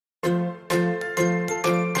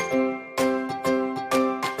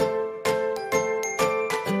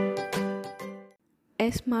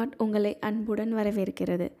Smart உங்களை அன்புடன்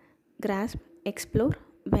வரவேற்கிறது. Grass, explore,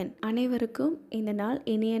 when. அனைவருக்கும் இந்த நாள்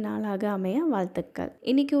இனிய நாளாக அமைய வாழ்த்துக்கள்.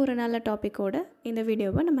 இன்றைக்கி ஒரு நல்ல டாப்பிக்கோட இந்த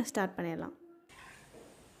வீடியோவை நம்ம ஸ்டார்ட் பண்ணிடலாம்.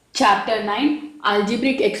 Chapter 9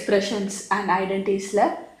 Algebraic Expressions and Identitiesல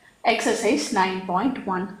Exercise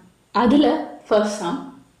 9.1. அதில் first sum.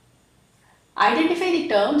 Identify the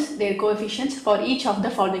terms, their coefficients for each of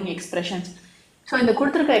the following expressions. So இந்த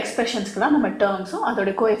கொடுத்துருக்க எக்ஸ்பிரஷன்ஸ்க்குலாம் நம்ம டேர்ம்ஸும் அதோட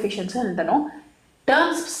கோஎஃபிஷியன்ஸும் எழுதணும்.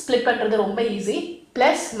 டேர்ம்ஸ் ஸ்ப்ளிட் பண்ணுறது ரொம்ப ஈஸி.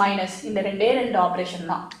 ப்ளஸ் மைனஸ் இந்த ரெண்டு ஆப்ரேஷன்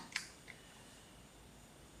தான்.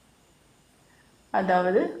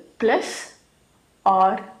 அதாவது ப்ளஸ்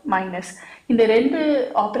ஆர் மைனஸ் இந்த ரெண்டு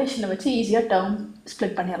ஆப்ரேஷனை வச்சு ஈஸியாக டேர்ம்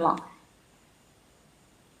ஸ்ப்ளிட் பண்ணிடலாம்.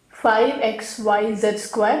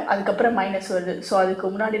 5xyz², அதுக்கப்புறம் மைனஸ் வருது. ஸோ அதுக்கு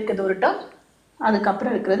முன்னாடி இருக்கிறது ஒரு டேர்ம்,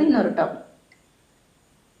 அதுக்கப்புறம் இருக்கிறது இன்னொரு டேர்ம்.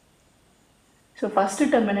 ஸோ ஃபஸ்ட்டு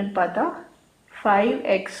டேர்ம் என்னன்னு பார்த்தா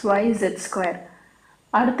 5xyz².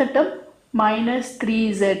 அடுத்த டேர்ம்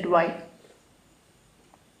 -3zy.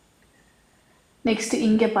 நெக்ஸ்ட்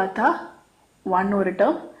இங்கே பார்த்தா 1 ஒரு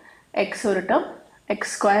டேர்ம், எக்ஸ் ஒரு டேர்ம், x²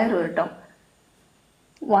 ஒரு டேர்ம்.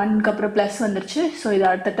 1க்கு அப்புறம் ப்ளஸ் வந்துருச்சு. ஸோ இது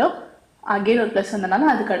அடுத்த டேர்ம். அகெயின் ஒரு ப்ளஸ் வந்தனால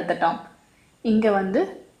அதுக்கு அடுத்த டேர்ம். இங்கே வந்து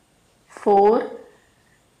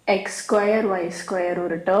 4x²y²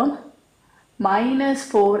 ஒரு டேர்ம்,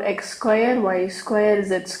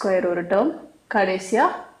 -4x²y²z² ஒரு டேர்ம்,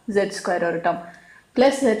 கடைசியாக z² ஒரு டேர்ம்.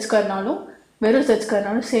 ப்ளஸ் z²னாலும் வெறும்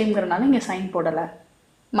z²னாலும் சேம்ங்கிறனால இங்கே சைன் போடலை.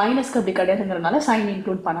 மைனஸ்க்கு அப்படி கிடையாதுங்கிறனால சைன்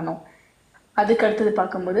இன்க்ளூட் பண்ணணும். அதுக்கு அடுத்தது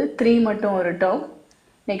பார்க்கும்போது 3 மட்டும் ஒரு term.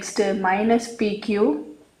 Next -pq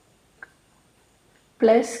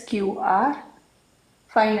plus qr,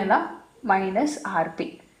 ஃபைனலாக -rp.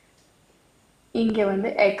 இங்கே வந்து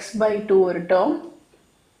x/2 ஒரு டேர்ம்,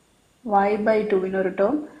 y/2 இன்னொரு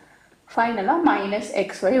டேர்ம், ஃபைனலாக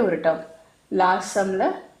 -xy ஒரு டேர்ம். லாஸ்ட் சம்மில்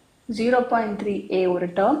 0.3a ஒரு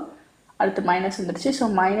டேர்ம், அடுத்து மைனஸ் வந்துடுச்சு. ஸோ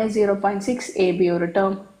 -0.6ab ஒரு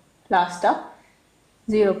டேர்ம், லாஸ்ட்டாக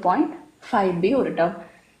 0.5b ஒரு டேர்ம்.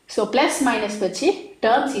 ஸோ ப்ளஸ் மைனஸ் வச்சு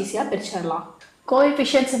டேர்ம்ஸ் ஈஸியாக பிரிச்சிடலாம்.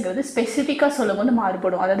 கோஎஃபிஷியன்ஸுங்கிறது ஸ்பெசிஃபிக்காக சொல்லும் போது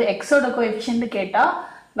மாறுபடும். அதாவது எக்ஸோட கோஎஃபிஷியன்ட் கேட்டால்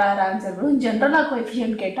வேறு ஆன்சர் வரும். ஜென்ரலாக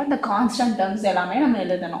கோஎஃபிஷியன்ட் கேட்டால் இந்த கான்ஸ்டன்ட் டேர்ம்ஸ் எல்லாமே நம்ம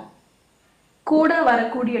எழுதணும். கூட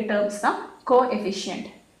வரக்கூடிய டேர்ம்ஸ் தான் கோஎஃபிஷியன்ட்.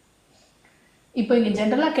 இப்போ இங்கே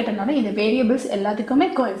ஜென்ரலாக கேட்டனால இந்த வேரியபிள்ஸ் எல்லாத்துக்குமே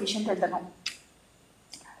கோஎஃபிஷியன்ட் எழுதணும்.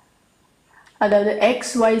 அதாவது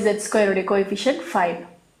xyz² உடைய கோஎஃபிஷியன்ட் 5,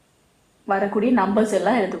 வரக்கூடிய நம்பர்ஸ்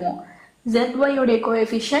எல்லாம் எழுதுவோம். zy உடைய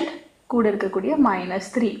கோஎஃபிஷியன்ட் கூட இருக்கக்கூடிய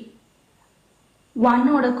 -3,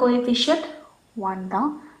 1ஓட கோஎஃபிஷியன்ட் 1 தான்,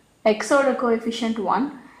 எக்ஸோட கோஎஃபிஷியன்ட் 1,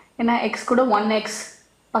 ஏன்னா எக்ஸ் கூட 1x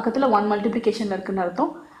பக்கத்தில் 1 மல்டிப்ளிகேஷன் இருக்குன்னு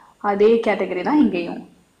அர்த்தம். அதே கேட்டகரி தான் இங்கேயும்.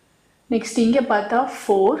 நெக்ஸ்ட் இங்கே பார்த்தா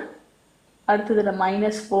 4, அடுத்ததில்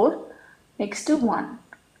 -4, நெக்ஸ்ட்டு 1,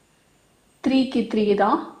 3க்கு 3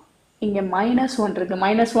 தான். இங்கே -1 இருக்குது.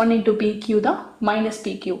 -1 × pq தான்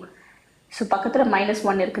 -pq. ஸோ பக்கத்தில்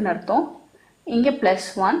 -1 இருக்குன்னு அர்த்தம். இங்கே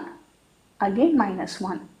 +1, அகெயின்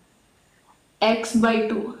 -1.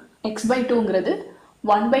 x/2ங்கிறது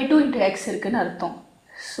 1/2 × x இருக்குன்னு அர்த்தம்.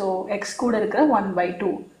 ஸோ x கூட இருக்கிற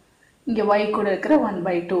 1/2, இங்கே y கூட இருக்கிற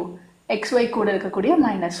 1/2, xy கூட இருக்கக்கூடிய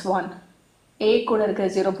 -1, a கூட இருக்கிற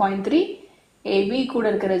 0.3, ab கூட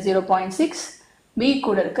இருக்கிற 0.6, b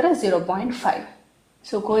கூட இருக்கிற 0.5.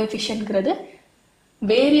 ஸோ கோஎஃபிஷியன்ட்ங்கிறது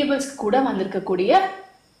வேரியபிள்ஸ் கூட வந்திருக்கக்கூடிய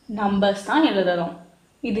நம்பர்ஸ் தான் எழுதணும்.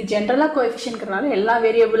 இது ஜென்ரலாக கோஎஃபிஷியன்ட்ங்கிறனால எல்லா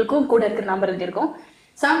வேரியபிளுக்கும் கூட இருக்கிற நம்பர் எழுதியிருக்கோம்.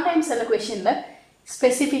 சம்டைம்ஸ் சில கொஷினில்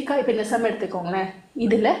ஸ்பெசிஃபிக்காக இப்போ இந்த சம் எடுத்துக்கோங்களேன்.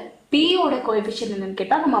 இதில் பியோட கோஎஃபிஷியன்ட் என்னன்னு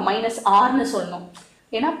கேட்டால் நம்ம -rன்னு சொல்லணும்.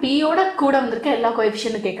 ஏன்னா பியோட கூட வந்திருக்க எல்லா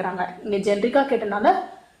கோஎஃபிஷியன்ட்டும் கேட்குறாங்க. இங்கே ஜென்ரிக்காக கேட்டனால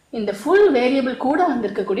இந்த ஃபுல் வேரியபிள் கூட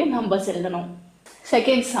வந்திருக்கக்கூடிய நம்பர்ஸ் எழுதணும்.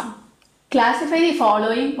 Second sum. Classify the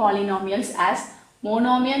following polynomials as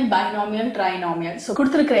monomial, binomial, trinomial. So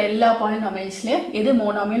கொடுத்துருக்கிற எல்லா பாலினாமியல்ஸ்லேயும் எது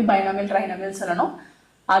மோனாமியல், பைனாமியல், ட்ரைனாமியல் சொல்லணும்.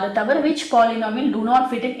 அதை தவிர which polynomial do not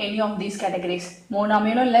fit in any of these categories.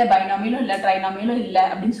 மோனாமியலும் இல்லை, பைனாமியலும் இல்லை, ட்ரைனாமியலும் இல்லை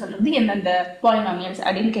அப்படின்னு சொல்கிறது எந்தெந்த பாலினாமியல்ஸ்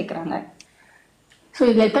அப்படின்னு கேட்குறாங்க. ஸோ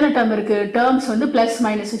இதில் எத்தனை டேர்ம் இருக்குது? டேர்ம்ஸ் வந்து ப்ளஸ்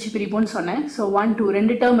மைனஸ் வச்சு பிரிப்போன்னு சொன்னேன். ஸோ 1 2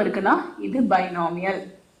 2 டேர்ம் இருக்குன்னா இது பைனாமியல்.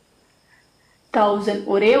 1000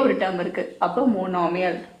 ஒரே ஒரு டேர்ம் இருக்குது, அப்போ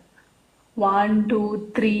மோனாமியல். 1 2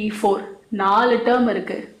 3 4 4 டேர்ம்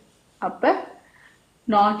இருக்குது, அப்போ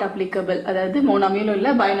நாட் அப்ளிகபிள். அதாவது மோனாமியலும்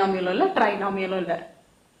இல்லை, பைனாமியலும் இல்லை, ட்ரைனாமியலும் இல்லை.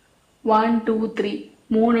 1 2 3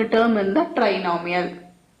 3 டேர்ம் இருந்தால் ட்ரைனாமியல்.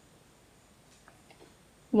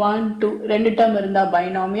 1 2 2 டேர்ம் இருந்தால்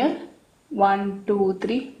பைனாமியல். 1 2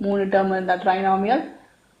 3 3 டேர்ம் இருந்தால் ட்ரைனாமியல்.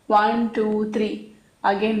 1 2 3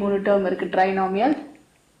 அகெயின் 3 டேர்ம் இருக்குது ட்ரைனாமியல்.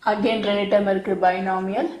 அகெயின் 2 டேர்ம் இருக்குது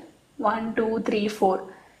பைனாமியல். 1 2 3 4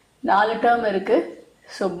 4 டேர்ம் இருக்குது.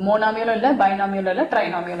 ஸோ மோனாமியலும் இல்லை, பைனாமியலும் இல்லை,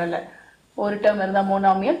 ட்ரைனாமியலும் இல்லை. ஒரு டேர்ம் இருந்தால்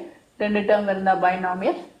மோனாமியல், 2 டேர்ம் இருந்தால்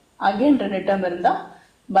பைனாமியல், அகைன் 2 டேர்ம் இருந்தால்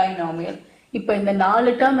பைனாமியல். இப்போ இந்த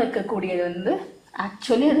 4 டேர்ம் இருக்கக்கூடியது வந்து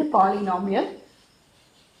ஆக்சுவலி அது பாலினாமியல்.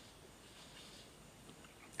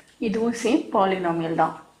 இதுவும் சேம் பாலினாமியல்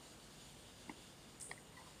தான்.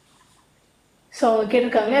 ஸோ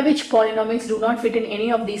கேட்டிருக்காங்க which polynomials do not fit in any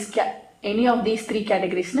of these 3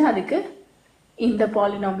 categoriesனு, அதுக்கு இந்த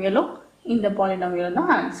பாலினாமியலும் இந்த பாலினாமியலும்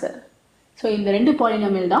தான் ஆன்சர். ஸோ இந்த 2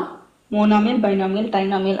 பாலினாமியல் தான் மோனாமியல், பைனாமியல்,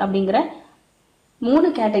 ட்ரைனாமியல் அப்படிங்கிற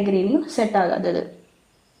 3 கேட்டகரியிலையும் செட் ஆகாதது.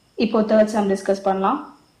 இப்போ தேர்ட் சம் டிஸ்கஸ் பண்ணலாம்.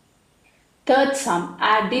 Third sum,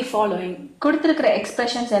 add the following. கொடுத்துருக்கிற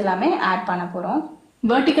எக்ஸ்பிரஷன்ஸ் எல்லாமே ஆட் பண்ண போகிறோம்.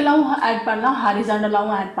 வெர்டிக்கலாகவும் ஆட் பண்ணலாம்,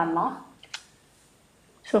 ஹாரிசாண்டலாகவும் ஆட் பண்ணலாம்.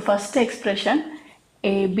 So first expression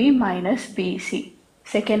AB minus BC.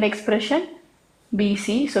 Second expression BC.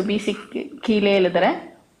 So BC கீழே எழுதுறேன்,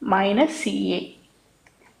 minus CA.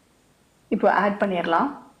 இப்போ ஆட் பண்ணிடலாம்.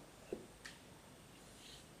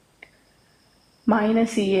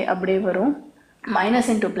 minus CA அப்படியே வரும். minus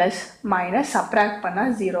into plus, minus subtract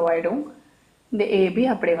பண்ணால் 0 ஆகிடும். இந்த AB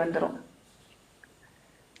அப்படியே வந்துடும்.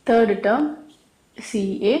 Third term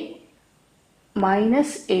CA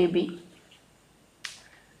minus AB.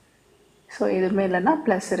 So எதுவுமே இல்லைன்னா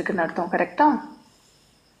ப்ளஸ் இருக்குன்னு அர்த்தம். கரெக்டாக?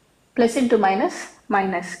 Plus into minus,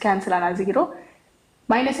 minus cancel ஆனால் 0,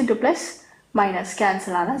 minus into plus, minus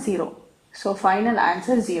cancel ஆனால் 0. So final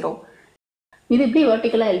answer 0. இது இப்படி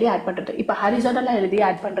வெர்டிக்கலாக எழுதி ஆட் பண்ணுறது. இப்போ ஹாரிசாண்டலாக எழுதி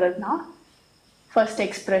ஆட் பண்ணுறதுனா first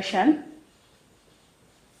expression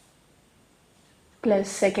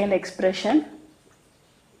plus second expression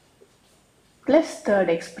plus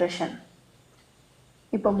third expression.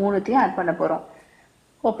 இப்போ மூணுத்தையும் ஆட் பண்ண போகிறோம்.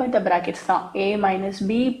 Open the brackets தான். A minus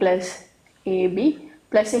B plus AB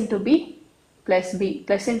plus into B plus B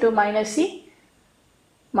plus into minus C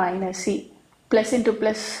minus C plus into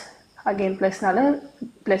plus, again plus நால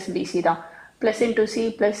plus BC தான். plus into C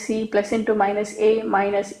plus C plus into minus A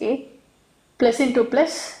minus A plus into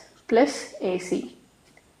plus plus AC.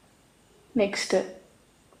 Next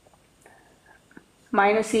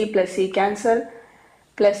minus C plus C cancel,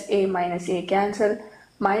 plus A minus A cancel,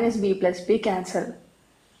 minus B plus B cancel.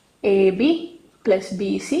 AB plus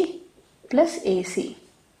BC plus AC.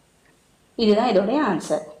 இதுதான் இதோடைய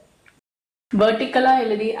answer. வெர்டிக்கலாக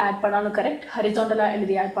எழுதி add பண்ணாலும் correct, ஹரிசாண்டலாக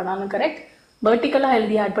எழுதி add பண்ணாலும் correct. வெர்டிக்கலாக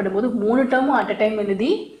எழுதி add பண்ணும்போது 3 டேர்மும் at a time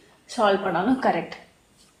எழுதி solve பண்ணாலும் கரெக்ட்.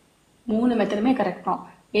 3 மெத்தடுமே கரெக்ட் தான்.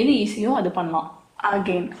 எது ஈஸியோ அது பண்ணலாம்.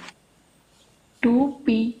 Again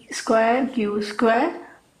 2p square q square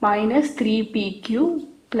minus 3pq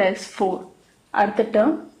plus 4. அடுத்த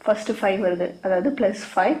டேர்ம் ஃபஸ்ட்டு 5 வருது, அதாவது plus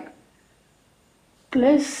 5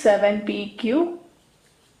 plus 7pq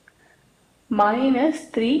minus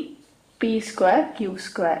 3p square q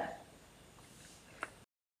square.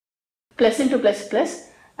 Plus into plus plus,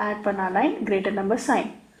 add பண்ணா 9, greater number sign.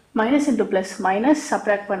 Minus into plus minus,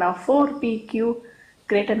 subtract பண்ணா 4pq,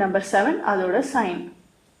 greater number 7, அதோட sign.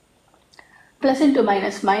 Plus into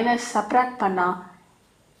minus minus, subtract பண்ணா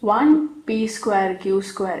 1p square q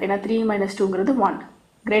square. ஏன்னா 3 minus 2ங்கிறது 1,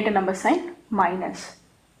 greater number sign minus.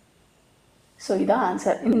 So இதான்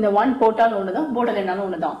answer. இந்த 1 போட்டாலும் ஒன்று தான், போடலைனாலும்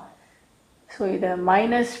ஒன்று தான். ஸோ இதை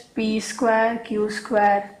minus B square Q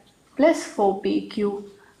square plus 4pq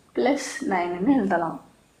plus 9ன்னு எழுதலாம்.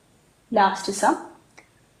 Last some.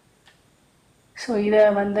 ஸோ இதை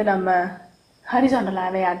வந்து நம்ம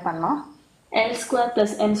ஹரிசாண்டலாகவே ஆட் பண்ணலாம். L square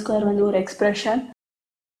plus n square வந்து ஒரு expression.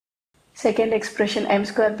 Second expression M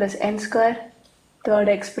square plus n square.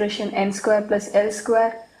 Third expression n square plus L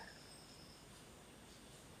square.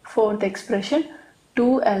 Fourth expression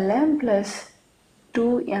 2lm plus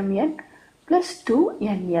 2mn plus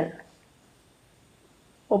 2nl.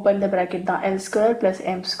 Open the bracket தான். L square plus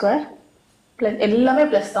m square plus எல்லாமே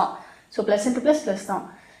plus தான். So plus into plus plus தான்.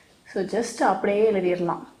 So just அப்படியே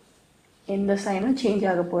எழுதிடலாம். எந்த சைனும் change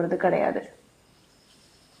ஆக போகிறது கிடையாது.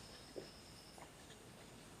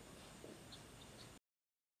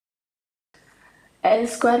 L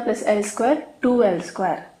square plus L square 2l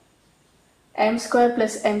square. M square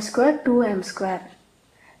plus M square 2M square.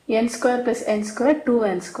 N square plus N square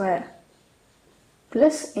 2N square.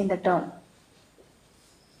 Plus இந்த term.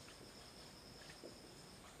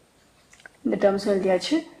 இந்த terms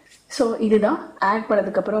எழுதியாச்சு. ஸோ இதுதான் ஆட்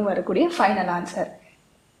பண்ணதுக்கப்புறம் வரக்கூடிய ஃபைனல் ஆன்சர்.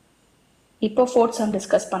 இப்போ ஃபோர்த் சம்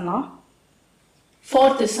டிஸ்கஸ் பண்ணலாம்.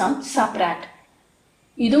 Fourth some subtract.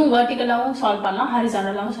 இதுவும் வெர்டிக்கலாகவும் solve பண்ணலாம்,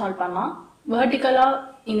 ஹரிசாண்டலாகவும் சால்வ் பண்ணலாம். வெர்டிக்கலாக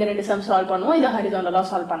இந்த 2 சம் சால்வ் பண்ணுவோம், இதை ஹரிசாண்டலாக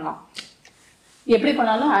சால்வ் பண்ணலாம். எப்படி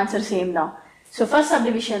பண்ணாலும் ஆன்சர் சேம் தான். ஸோ ஃபர்ஸ்ட்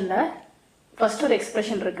சப்டிவிஷனில் ஃபர்ஸ்ட் ஒரு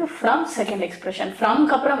எக்ஸ்பிரஷன் இருக்குது, ஃப்ரம் செகண்ட் எக்ஸ்பிரஷன்.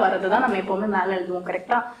 ஃப்ரம்க்கு அப்புறம் வரது தான் நம்ம எப்போவுமே மேலே எழுதுவோம்.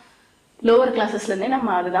 கரெக்டாக லோவர் கிளாஸஸ்லேருந்தே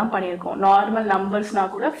நம்ம அதுதான் பண்ணியிருக்கோம். நார்மல்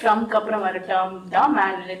நம்பர்ஸ்னால் கூட ஃப்ரம்க்கு அப்புறம் வர டேர்ம் தான்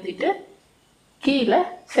மேலே எழுதிட்டு கீழே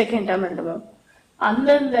செகண்ட் டேர்ம் எழுதுவோம்.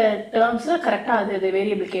 அந்தந்த டேர்ம்ஸில் கரெக்டாக அது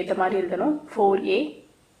வேரியபிளுக்கு ஏற்ற மாதிரி எழுதணும். 4a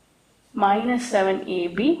minus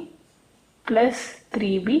 7ab plus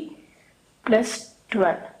 3b plus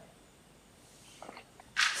 12.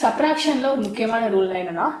 சப்ராக்ஷனில் ஒரு முக்கியமான ரூல்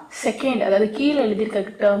என்னன்னா, செகண்ட் அதாவது கீழே எழுதியிருக்க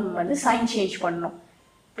டேர்ம் வந்து சைன் சேஞ்ச் பண்ணணும்.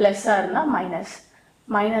 ப்ளஸ்ஸாக இருந்தால் மைனஸ்,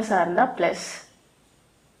 மைனஸாக இருந்தால் ப்ளஸ்,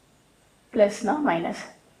 ப்ளஸ்னா மைனஸ்.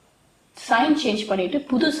 சைன் சேஞ்ச் பண்ணிட்டு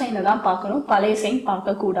புது சைனை தான் பார்க்கணும், பழைய சைன்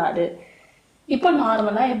பார்க்கக்கூடாது. இப்போ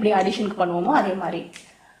நார்மலாக எப்படி அடிஷனுக்கு பண்ணுவோமோ அதே மாதிரி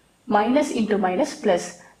minus into minus plus.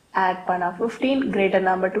 Add பண்ணால் 15 கிரேட்டர்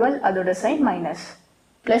நம்பர் 12 அதோட sign minus.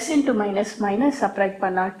 Plus into minus minus subtract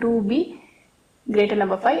பண்ணால் 2b கிரேட்டர்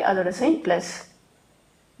நம்பர் 5 அதோட sign plus.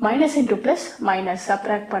 Minus into plus minus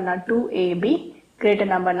subtract பண்ணால் 2ab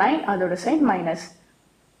கிரேட்டர் நம்பர் 9 அதோட sign minus.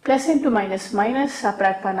 Plus into minus minus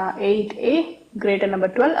subtract பண்ணால் 8a greater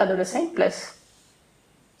number 12 அதோட sign plus.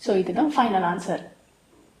 So இதுதான் final answer.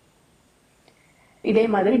 இதே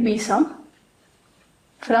மாதிரி be some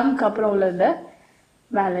ஃப்ரம்க்கு அப்புறம் உள்ளதை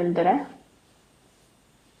மேலே எழுதுறேன்.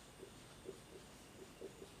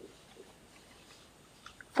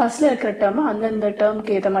 ஃபர்ஸ்ட்ல இருக்கிற டேர்ம் அந்தந்த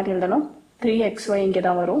டேர்முக்கு ஏற்ற மாதிரி எழுதணும். 3xy இங்கே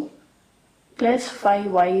தான் வரும், ப்ளஸ்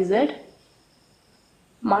 5yz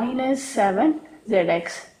மைனஸ் 7zx.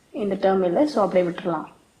 இந்த டேர்ம் இல்லை, ஸோ அப்படியே விட்டுடலாம்.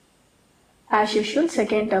 As usual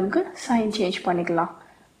second டேர்முக்கு sign change பண்ணிக்கலாம்.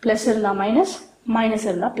 ப்ளஸ் இருந்தால் மைனஸ், மைனஸ்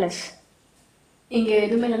இருந்தால் ப்ளஸ். இங்கே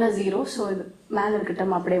எதுவுமே இல்லைன்னா 0, ஸோ இது மேலே இருக்க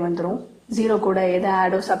டேர்ம் அப்படியே வந்துடும். 0 கூட எதை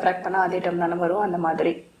ஆடோ சப்ராக்ட் பண்ணால் அதே டேர்ம் தானே வரும், அந்த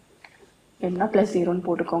மாதிரி இல்லைன்னா ப்ளஸ் 0ன்னு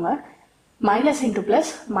போட்டுக்கோங்க. Minus into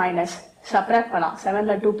plus minus subtract பண்ணலாம்.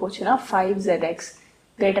 7ல் 2 போச்சுன்னா 5zx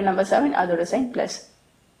கிரேட்டர் நம்பர் 7 அதோட sign plus.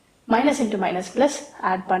 Minus into minus plus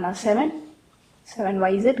add பண்ணால்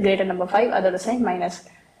 7yz கிரேட்டர் நம்பர் 5 அதோட sign minus.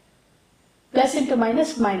 Plus into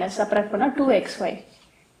minus minus subtract பண்ணால் 2xy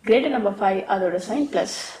கிரேட்டர் நம்பர் 5 அதோட சைன்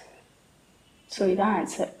ப்ளஸ். ஸோ இதான்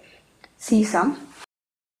answer. C some.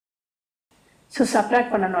 So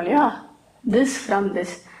subtract பண்ணணும் இல்லையா, this from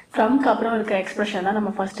this. ஃப்ரம்க்கு அப்புறம் இருக்கிற expression தான்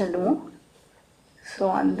நம்ம ஃபர்ஸ்ட் எழுதுவோம். ஸோ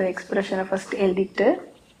அந்த எக்ஸ்பிரஷனை ஃபர்ஸ்ட் எழுதிட்டு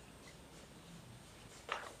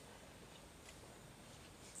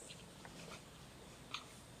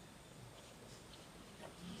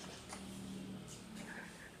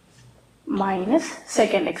மைனஸ்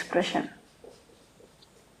செகண்ட் எக்ஸ்பிரஷன்.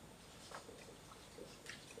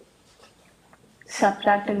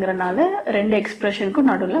 சப்ராக்ட்ங்கிறனால ரெண்டு எக்ஸ்பிரஷனுக்கும்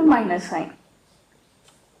நடுவில் மைனஸ் சைன்.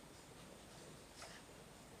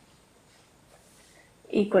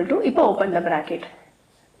 equal to, இப்போ open the bracket,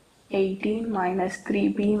 18 minus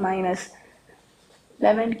 3b minus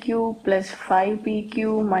 11q plus 5pq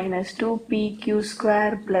minus 2pq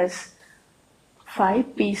square plus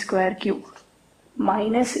 5p square q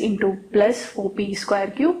minus into plus 4p square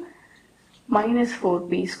q minus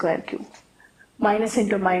 4p square q minus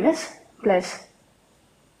into minus plus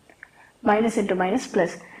minus into minus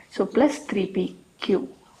plus, so plus 3pq,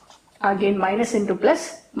 again minus into plus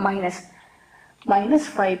minus minus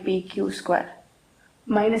 5pq square,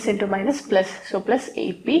 minus into minus plus, so plus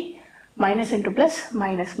 8p, minus into plus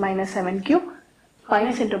minus minus 7q,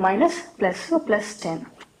 minus into minus plus, so plus 10.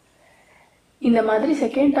 இந்த மாதிரி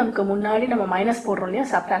second டேர்முக்கு முன்னாடி நம்ம minus போடுறோம் இல்லையா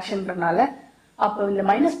சப்ட்ராக்ஷன்றனால, அப்போ இந்த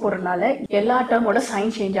minus போடுறதுனால எல்லா டேர்மோட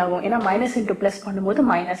சைன் சேஞ்ச் ஆகும். ஏன்னா மைனஸ் இன்ட்டு ப்ளஸ் பண்ணும்போது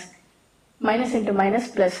minus, minus into minus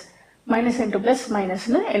plus, minus into plus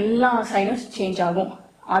மைனஸ்னு எல்லா சைனும் சேஞ்ச் ஆகும்.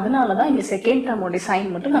 அதனால தான் இந்த செகண்ட் டேர்மோட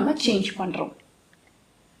சைன் மட்டும் நம்ம சேஞ்ச் பண்ணுறோம்.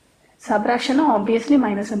 சப்ராக்ஷனும் ஆப்வியஸ்லி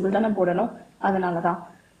மைனஸ் சிம்பிள் தானே போடணும், அதனால தான்.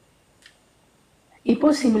 இப்போ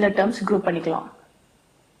சிமிலர் டேர்ம்ஸ் குரூப் பண்ணிக்கலாம்.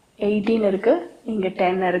 18 இருக்கு, இங்கே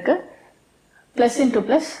 10 இருக்கு, plus into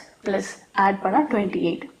plus plus add பண்ணால்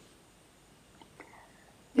 28.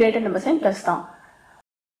 கிரேட்டர் நம்பர் சைன் ப்ளஸ் தான்.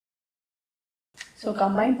 ஸோ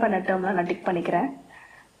கம்பைன் பண்ண டேர்ம்லாம் நான் டிக் பண்ணிக்கிறேன்.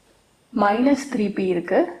 மைனஸ் 3p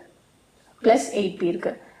இருக்கு, ப்ளஸ் 8p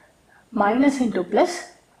இருக்கு. Minus into plus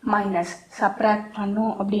minus subtract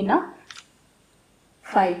பண்ணோம் அப்படின்னா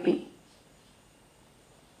 5p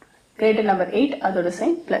கிரேட்டர் நம்பர் 8 அதோட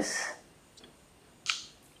சைன் ப்ளஸ்.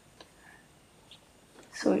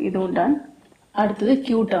 ஸோ இதுவும் டன். அடுத்தது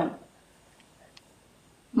q term,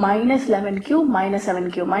 minus 11q minus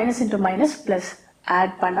 7q, minus into minus plus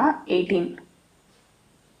add பண்ணா 18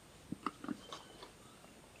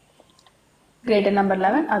 greater number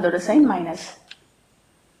 11 அதோட sign minus.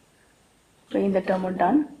 So இந்த term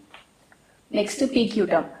done. Next pq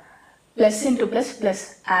term, plus into plus plus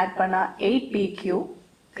add பண்ணா 8pq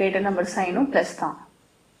greater number sign plus தான்.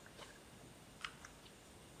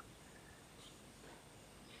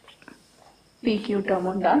 pq term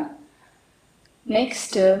done.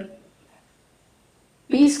 Next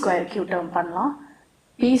p square q term பண்ணலாம்.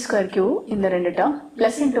 p square q இந்த ரெண்டு term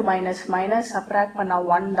plus into minus minus subtract பண்ணால்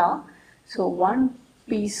 1 தான். So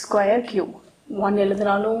 1p square q 1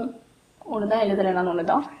 எழுதினாலும் ஒன்று தான், எழுதலைனாலும் ஒன்று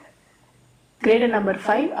தான். கிரேட்டர் நம்பர்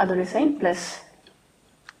 5 அதோட சைன் ப்ளஸ்.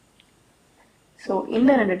 ஸோ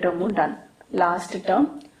இந்த ரெண்டு டேர்மும் ton. Last term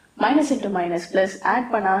minus into minus plus add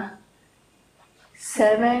பண்ணால்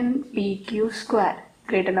 7pq ஸ்கொயர்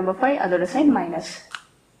கிரேட்டர் நம்பர் 5 அதோட sign minus.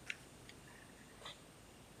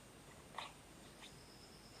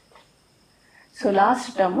 So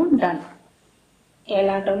last டேர்மும் ton.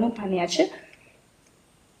 எல்லா டேர்மும் பண்ணியாச்சு.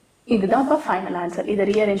 இதுதான் இப்போ ஃபைனல் ஆன்சர். இதை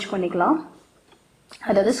ரீஅரேஞ்ச் பண்ணிக்கலாம்.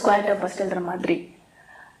 அதாவது ஸ்கொயர் டேர்ம் ஃபஸ்ட் எழுதுற மாதிரி.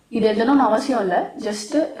 இது எழுதணும்னு அவசியம் இல்லை,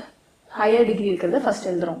 ஜஸ்ட்டு ஹையர் டிகிரி இருக்கிறத ஃபஸ்ட்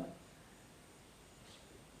எழுதுறோம்.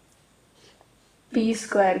 p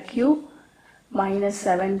square q minus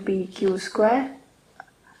 7pq square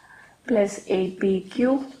plus 8pq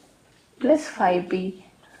plus 5p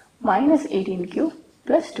minus 18q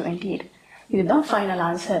plus 28. இதுதான் ஃபைனல்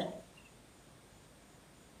ஆன்சர்.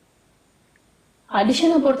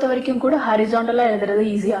 அடிஷனை பொறுத்த வரைக்கும் கூட ஹாரிசாண்டலாக எழுதுறது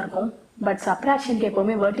ஈஸியாக இருக்கும். பட் சப்ராக்ஷனுக்கு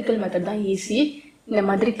எப்போவுமே வெர்டிக்கல் மெத்தட் தான் ஈஸி. இந்த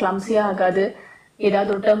மாதிரி கிளம்ஸியாக ஆகாது.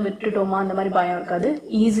 ஏதாவது ஒரு டேர்ம் விட்டுட்டோமா அந்த மாதிரி பயம் இருக்காது.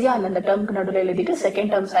 ஈஸியாக அந்தந்த டேர்முக்கு நடுவில் எழுதிட்டு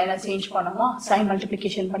செகண்ட் டேர்ம் சைனை சேஞ்ச் பண்ணோமா, சைன்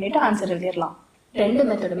மல்டிப்ளிகேஷன் பண்ணிவிட்டு ஆன்சர் எழுதிடலாம். ரெண்டு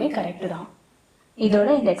மெத்தடுமே கரெக்டு தான். இதோட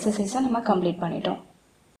இந்த எக்ஸசைஸை நம்ம கம்ப்ளீட் பண்ணிட்டோம்.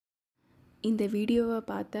 இந்த வீடியோவை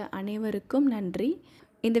பார்த்த அனைவருக்கும் நன்றி.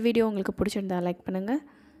 இந்த வீடியோ உங்களுக்கு பிடிச்சிருந்தா லைக் பண்ணுங்கள்.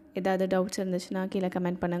 ஏதாவது டவுட்ஸ் இருந்துச்சுன்னா கீழே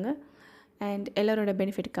கமெண்ட் பண்ணுங்கள். அண்ட் எல்லோரோட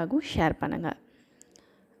பெனிஃபிட்டுக்காகவும் ஷேர் பண்ணுங்கள்.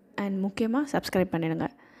 அண்ட் முக்கியமாக சப்ஸ்கிரைப் பண்ணிடுங்க.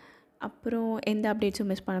 அப்புறம் எந்த அப்டேட்ஸும்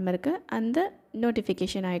மிஸ் பண்ணாமல் இருக்க அந்த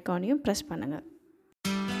நோட்டிஃபிகேஷன் ஐக்கானையும் ப்ரெஸ் பண்ணுங்கள்.